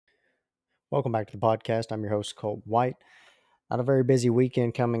Welcome back to the podcast. I'm your host, Colt White. Not a very busy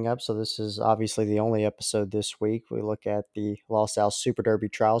weekend coming up, so this is obviously the only episode this week. We look at the Los Al Super Derby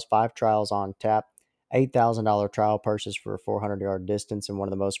trials, 5 trials on tap, $8,000 trial purchase for a 400-yard distance in one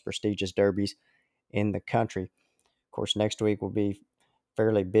of the most prestigious derbies in the country. Of course, next week will be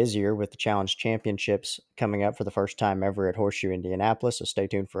fairly busier with the Challenge Championships coming up for the first time ever at Horseshoe, Indianapolis, so stay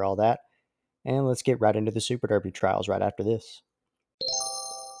tuned for all that. And let's get right into the Super Derby trials right after this.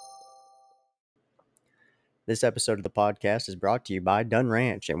 This episode of the podcast is brought to you by Dunn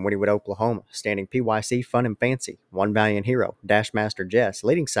Ranch in Wynnewood, Oklahoma, standing PYC Fun and Fancy, One Valiant Hero, Dashmaster Jess,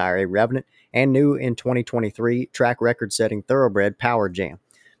 leading sire A Revenant, and new in 2023 track record-setting Thoroughbred Power Jam.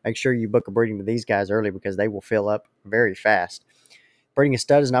 Make sure you book a breeding to these guys early because they will fill up very fast. Breeding a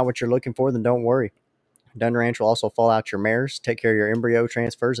stud is not what you're looking for, then don't worry. Dunn Ranch will also fall out your mares, take care of your embryo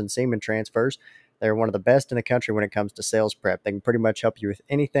transfers and semen transfers. They're one of the best in the country when it comes to sales prep. They can pretty much help you with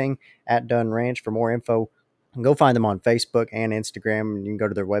anything at Dunn Ranch. For more info, go find them on Facebook and Instagram, and you can go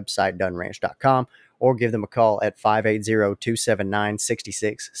to their website, dunranch.com, or give them a call at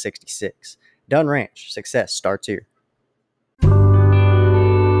 580-279-6666. Dunn Ranch, success starts here.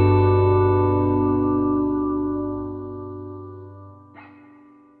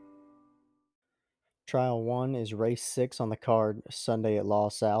 Trial 1 is race 6 on the card Sunday at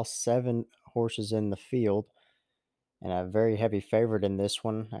Los Al. 7 horses in the field, and a very heavy favorite in this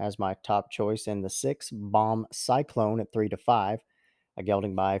one as my top choice in the 6, Bomb Cyclone at 3-5. A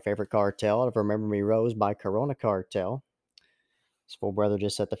gelding by Favorite Cartel out of Remember Me Rose by Corona Cartel. His full brother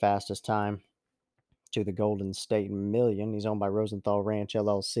just set the fastest time to the Golden State Million. He's owned by Rosenthal Ranch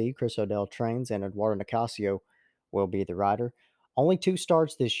LLC. Chris Odell trains, and Eduardo Nicasio will be the rider. Only 2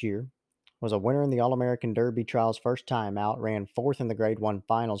 starts this year. Was a winner in the All-American Derby trials first time out. Ran 4th in the Grade 1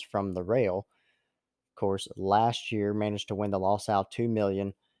 finals from the rail. Of course, last year managed to win the Los Al 2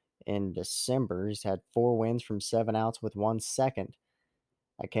 million in December. He's had 4 wins from 7 outs with 1 second.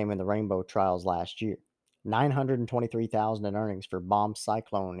 That came in the Rainbow Trials last year. $923,000 in earnings for Bomb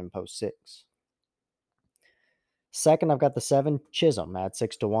Cyclone in Post 6. Second, I've got the 7 Chisholm at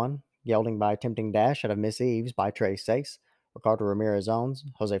 6-1. Gelding by Tempting Dash out of Miss Eves by Trey Sace. Ricardo Ramirez owns.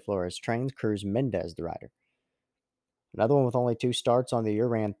 Jose Flores trains. Cruz Mendez the rider. Another one with only 2 starts on the year,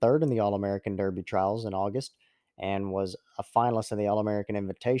 ran 3rd in the All-American Derby trials in August and was a finalist in the All-American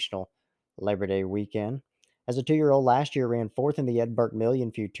Invitational Labor Day weekend. As a 2-year-old last year, ran 4th in the Ed Burke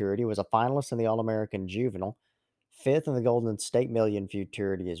Million Futurity, was a finalist in the All-American Juvenile, 5th in the Golden State Million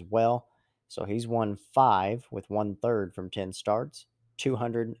Futurity as well. So he's won 5 with 1/3 from 10 starts,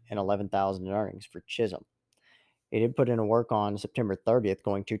 $211,000 in earnings for Chisholm. He did put in a work on September 30th,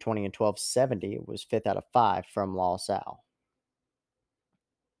 going 220 and 1270. It was 5th out of 5 from Los Al.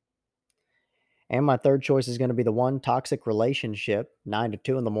 And my third choice is going to be the 1 Toxic Relationship,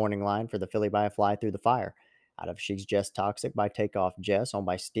 9-2 in the morning line for the Filly by a Fly Through the Fire. Out of She's Just Toxic by Takeoff Jess, owned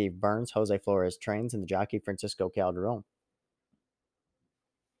by Steve Burns, Jose Flores trains, and the jockey Francisco Calderon.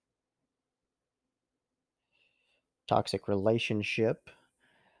 Toxic Relationship,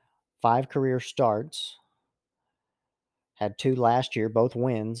 5 career starts. Had 2 last year, both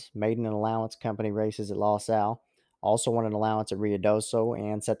wins. Maiden and Allowance Company races at Los Al. Also won an allowance at Ruidoso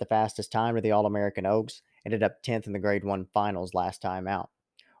and set the fastest time to the All-American Oaks. Ended up 10th in the Grade 1 finals last time out.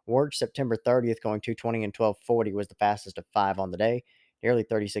 Worked September 30th, going 220 and 1240, was the fastest of 5 on the day. Nearly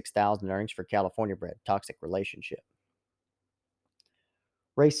 $36,000 earnings for California bred Toxic Relationship.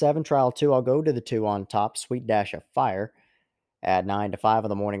 Race 7, Trial 2, I'll go to the 2 on top, Sweet Dash of Fire. At 9-5 on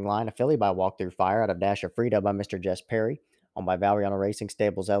the morning line, a filly by Walk Through Fire out of Dash of Frida by Mr. Jess Perry, owned by Valeriano Racing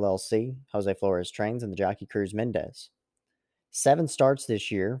Stables LLC, Jose Flores trains, and the jockey Cruz Mendez. 7 starts this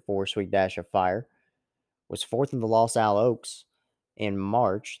year for Sweet Dash of Fire. Was 4th in the Los Al Oaks in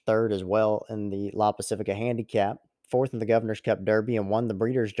March, 3rd as well in the La Pacifica Handicap, 4th in the Governor's Cup Derby, and won the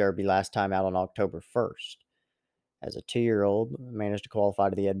Breeders' Derby last time out on October 1st. As a 2-year-old, managed to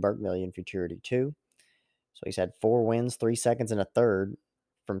qualify to the Ed Burke Million Futurity 2. So he's had 4 wins, 3 seconds, and a third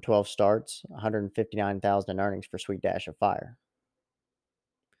from 12 starts, $159,000 in earnings for Sweet Dash of Fire.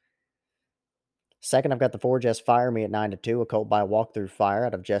 Second, I've got the 4 Jess Fire Me at 9-2, a colt by Walk Through Fire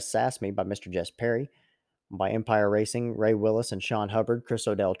out of Jess Sass Me by Mr. Jess Perry, by Empire Racing, Ray Willis and Sean Hubbard, Chris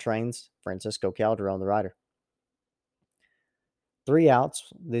Odell trains, Francisco Calderon the rider. 3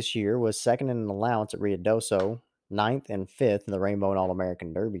 outs this year, was 2nd in an allowance at Ruidoso, 9th and 5th in the Rainbow and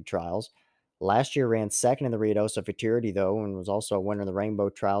All-American Derby trials. Last year ran 2nd in the Ruidoso Futurity, though, and was also a winner in the Rainbow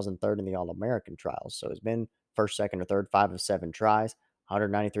trials and 3rd in the All-American trials. So he's been 1st, 2nd, or 3rd, 5 of 7 tries,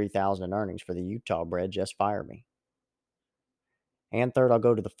 $193,000 in earnings for the Utah bred Just Fire Me. And third, I'll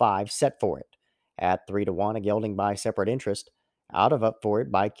go to the 5, Set For It, at 3-1, a gelding by Separate Interest, out of Up For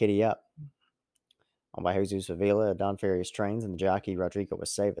It by Kitty Up. owned by Jesus Avila, Don Farias Trains, and the jockey Rodrigo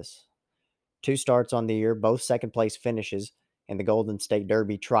Aceves. 2 starts on the year, both second place finishes in the Golden State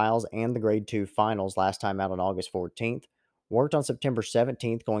Derby trials and the Grade 2 finals, last time out on August 14th. Worked on September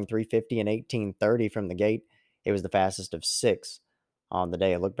 17th, going 350 and 1830 from the gate. It was the fastest of 6 on the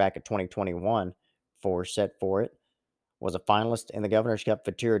day. I look back at 2021 for Set For It. Was a finalist in the Governor's Cup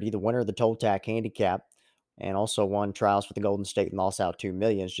Futurity, the winner of the Toll Tack Handicap, and also won trials for the Golden State and lost out 2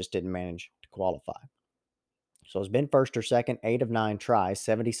 millions, just didn't manage to qualify. So it's been first or second, 8 of 9 tries,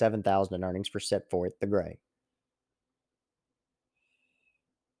 77,000 in earnings for Set For It, the Gray.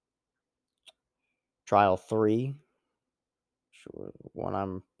 Trial 3, one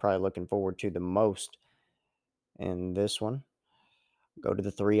I'm probably looking forward to the most in this one. Go to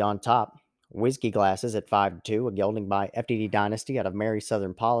the 3 on top. Whiskey Glasses at 5-2, a gelding by FDD Dynasty out of Mary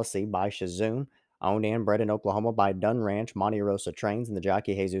Southern Policy by Shazoom, owned and bred in Oklahoma by Dunn Ranch, Monte Rosa Trains, and the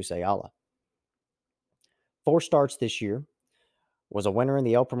jockey Jesus Ayala. 4 starts this year. Was a winner in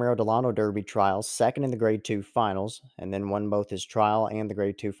the El Primero Delano Derby trials, second in the Grade 2 finals, and then won both his trial and the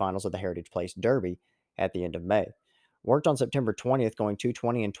Grade 2 finals of the Heritage Place Derby at the end of May. Worked on September 20th, going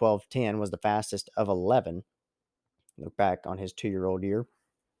 220 and 12:10, was the fastest of 11. Look back on his 2-year-old year,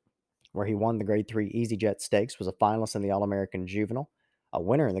 where he won the Grade 3 EasyJet Stakes, was a finalist in the All-American Juvenile, a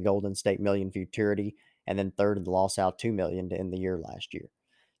winner in the Golden State Million Futurity, and then third in the Loss Out 2 million to end the year last year.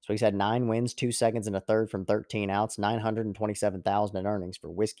 So he's had 9 wins, 2 seconds, and a third from 13 outs, 927,000 in earnings for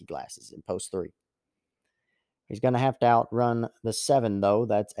Whiskey Glasses in Post 3. He's going to have to outrun the 7, though.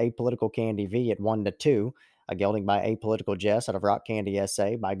 That's Apolitical Candy V at 1-2, a gelding by Apolitical Jess out of Rock Candy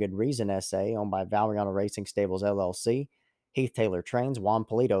SA, by Good Reason SA, owned by Valeriano Racing Stables LLC. Heath Taylor Trains, Juan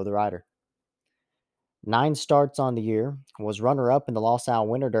Polito, the rider. 9 starts on the year, was runner-up in the Los Al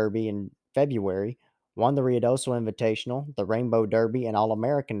Winter Derby in February, won the Ruidoso Invitational, the Rainbow Derby, and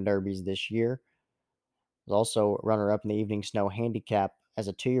All-American Derbies this year. Was also runner-up in the Evening Snow Handicap as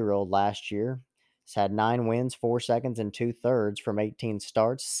a 2-year-old last year. He's had 9 wins, 4 seconds, and 2 thirds from 18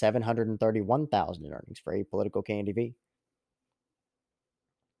 starts, 731,000 in earnings for Apolitical Candy V.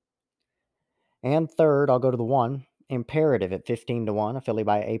 And third, I'll go to the 1, Imperative at 15-1, a filly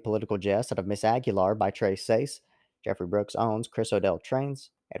by Apolitical Jess out of Miss Aguilar by Trace Sace. Jeffrey Brooks owns, Chris Odell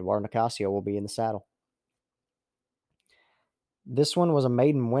trains. Eduardo Nicasio will be in the saddle. This one was a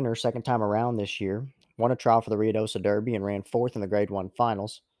maiden winner second time around this year. Won a trial for the Ruidoso Derby and ran 4th in the Grade 1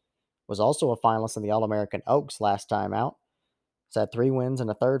 finals. Was also a finalist in the All-American Oaks last time out. It's had 3 wins and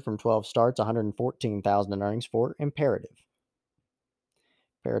a third from 12 starts, 114,000 in earnings for Imperative.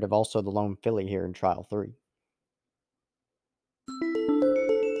 Imperative also the lone filly here in Trial 3.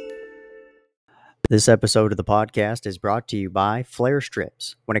 This episode of the podcast is brought to you by Flare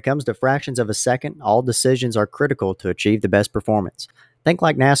Strips. When it comes to fractions of a second, all decisions are critical to achieve the best performance. Think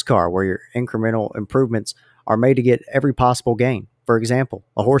like NASCAR, where your incremental improvements are made to get every possible gain. For example,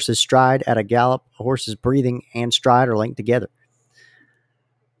 a horse's stride at a gallop, a horse's breathing and stride are linked together.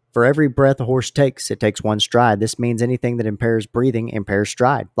 For every breath a horse takes, it takes 1 stride. This means anything that impairs breathing impairs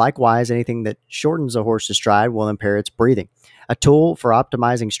stride. Likewise, anything that shortens a horse's stride will impair its breathing. A tool for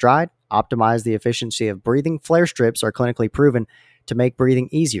optimizing stride, optimize the efficiency of breathing. Flare strips are clinically proven to make breathing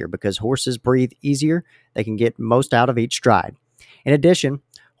easier because horses breathe easier. They can get most out of each stride. In addition,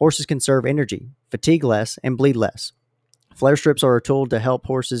 horses conserve energy, fatigue less, and bleed less. Flare strips are a tool to help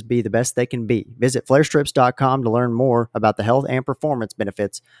horses be the best they can be. Visit flarestrips.com to learn more about the health and performance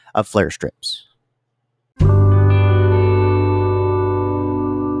benefits of flare strips.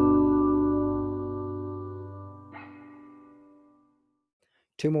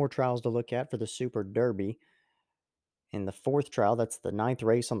 Two more trials to look at for the Super Derby. In the 4th trial, that's the 9th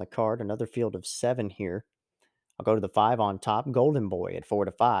race on the card, another field of 7 here. I'll go to the 5 on top, Golden Boy at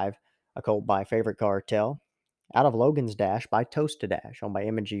 4-5, a colt by Favorite Cartel. Out of Logan's Dash by Toast to Dash, owned by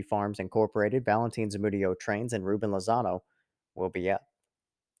M&G Farms Incorporated, Valentin Zamudio Trains, and Ruben Lozano will be up.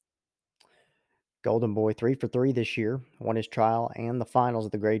 Golden Boy 3 for 3 this year, won his trial and the finals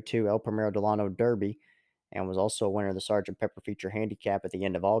of the Grade 2 El Primero Delano Derby, and was also a winner of the Sgt. Pepper Feature Handicap at the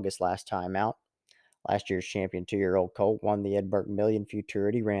end of August last time out. Last year's champion 2-year-old colt won the Ed Burke Million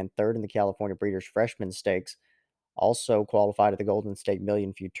Futurity, ran 3rd in the California Breeders' Freshman Stakes, also qualified at the Golden State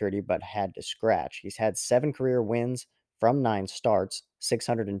Million Futurity, but had to scratch. He's had 7 career wins from 9 starts,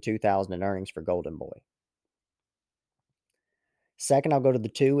 602,000 in earnings for Golden Boy. Second, I'll go to the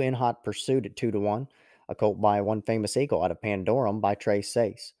 2 In Hot Pursuit at 2-1, a colt by One Famous Eagle out of Pandorum by Trace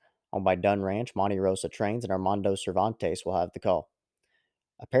Sace, owned by Dunn Ranch, Monte Rosa Trains, and Armando Cervantes will have the call.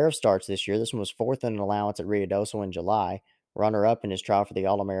 A pair of starts this year. This one was 4th in an allowance at Ruidoso in July, runner-up in his trial for the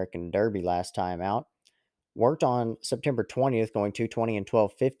All-American Derby last time out. Worked on September 20th, going 220 and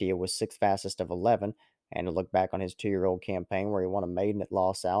 1250. It was sixth fastest of 11. And to look back on his 2-year-old campaign where he won a maiden at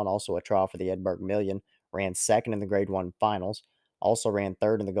La Salle and also a trial for the Edinburgh Million, ran second in the Grade 1 finals, also ran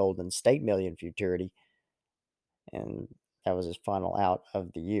third in the Golden State Million Futurity, and that was his final out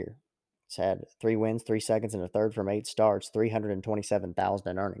of the year. He's had 3 wins, 3 seconds, and a third from 8 starts, 327,000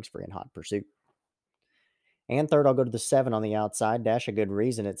 in earnings for In Hot Pursuit. And third, I'll go to the 7 on the outside. Dash a Good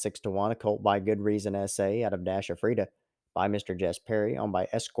Reason at 6-1. A Colt by Good Reason SA out of Dash a Frida by Mr. Jess Perry, owned by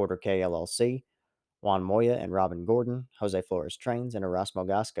Escorter K LLC. Juan Moya and Robin Gordon. Jose Flores trains, and Erasmo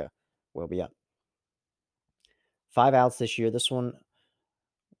Gasca will be up. 5 outs this year. This one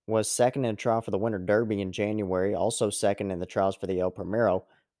was second in a trial for the Winter Derby in January, also second in the trials for the El Primero,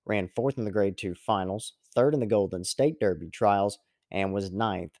 ran fourth in the Grade 2 finals, third in the Golden State Derby trials, and was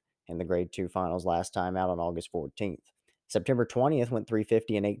ninth in the Grade 2 finals last time out on August 14th. September 20th went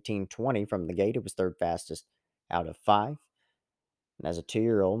 350 and 1820 from the gate. It was third fastest out of 5. And as a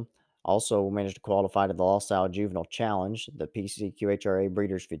 2-year-old, also managed to qualify to the Los Al Juvenile Challenge, the PCQHRA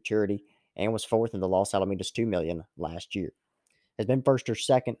Breeders' Futurity, and was fourth in the Los Alamitos 2 million last year. Has been first or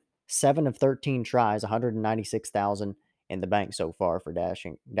second, 7 of 13 tries, 196,000 in the bank so far for Dash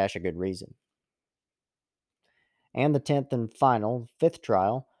a Good Reason. And the 10th and final, 5th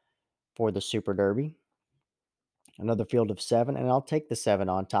trial for the Super Derby. Another field of 7, and I'll take the 7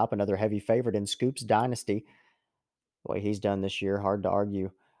 on top. Another heavy favorite in Scoops Dynasty. The way he's done this year, hard to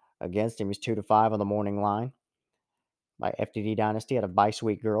argue against him. He's 2-5 on the morning line by FTD Dynasty out of By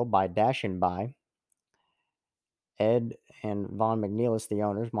Sweet Girl by Dash and By. Ed and Von McNeilis, the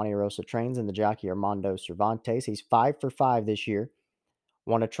owners. Monte Rosa trains, and the jockey Armando Cervantes. He's 5 for 5 this year.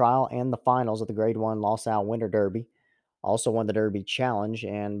 Won a trial and the finals of the Grade 1 Los Al Winter Derby. Also won the Derby Challenge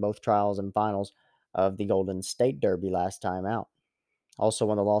and both trials and finals of the Golden State Derby last time out. Also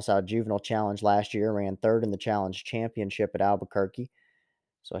won the Los Al Juvenile Challenge last year. Ran third in the Challenge Championship at Albuquerque.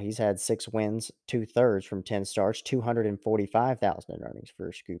 So he's had 6 wins, 2/3 from 10 starts, 245,000 in earnings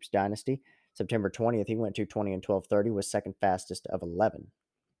for Scoops Dynasty. September 20th, he went 220 and 1230, was second fastest of 11.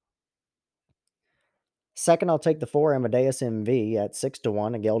 Second, I'll take the 4 Amadeus MV at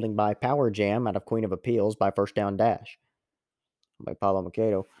 6-1, a gelding by Power Jam out of Queen of Appeals by First Down Dash by Paulo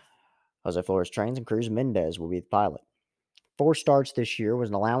Macedo. Jose Flores trains, and Cruz Mendez will be the pilot. 4 starts this year, was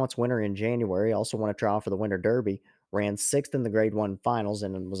an allowance winner in January, also won a trial for the Winter Derby, ran 6th in the Grade 1 finals,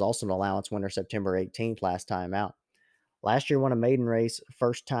 and was also an allowance winner September 18th last time out. Last year won a maiden race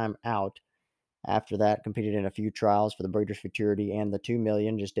first time out. After that, competed in a few trials for the Breeders' Futurity and the 2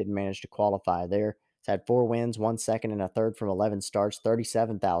 million, just didn't manage to qualify there. It's had 4 wins, 1 second, and a third from 11 starts,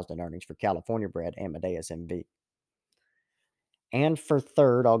 37,000 in earnings for California bred Amadeus MV. And for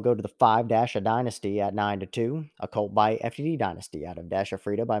third, I'll go to the 5 Dash a Dynasty at 9-2, a Colt by FTD Dynasty out of Dash a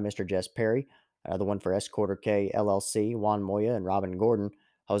Frida by Mr. Jess Perry. Another one for Escorter K LLC, Juan Moya and Robin Gordon,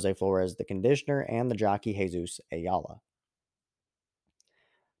 Jose Flores the conditioner, and the jockey Jesus Ayala.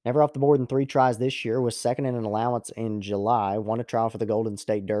 Never off the board in 3 tries this year, was second in an allowance in July, won a trial for the Golden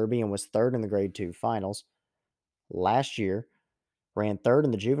State Derby, and was third in the Grade 2 finals. Last year, ran third in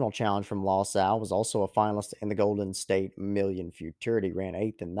the Juvenile Challenge from La Salle, was also a finalist in the Golden State Million Futurity, ran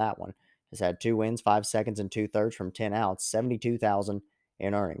 8th in that one. Has had 2 wins, 5 seconds, and 2/3 from 10 outs, 72,000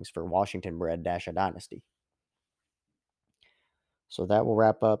 in earnings for Washington bred Dash a Dynasty. So that will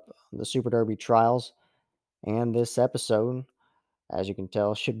wrap up the Super Derby trials and this episode. As you can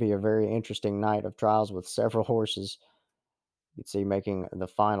tell, should be a very interesting night of trials with several horses you can see making the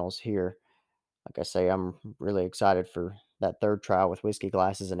finals here. Like I say, I'm really excited for that third trial with Whiskey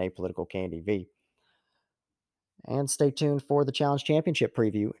Glasses and Apolitical Candy V. And stay tuned for the Challenge Championship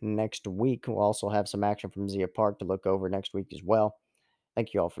preview next week. We'll also have some action from Zia Park to look over next week as well.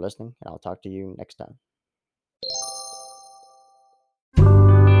 Thank you all for listening, and I'll talk to you next time.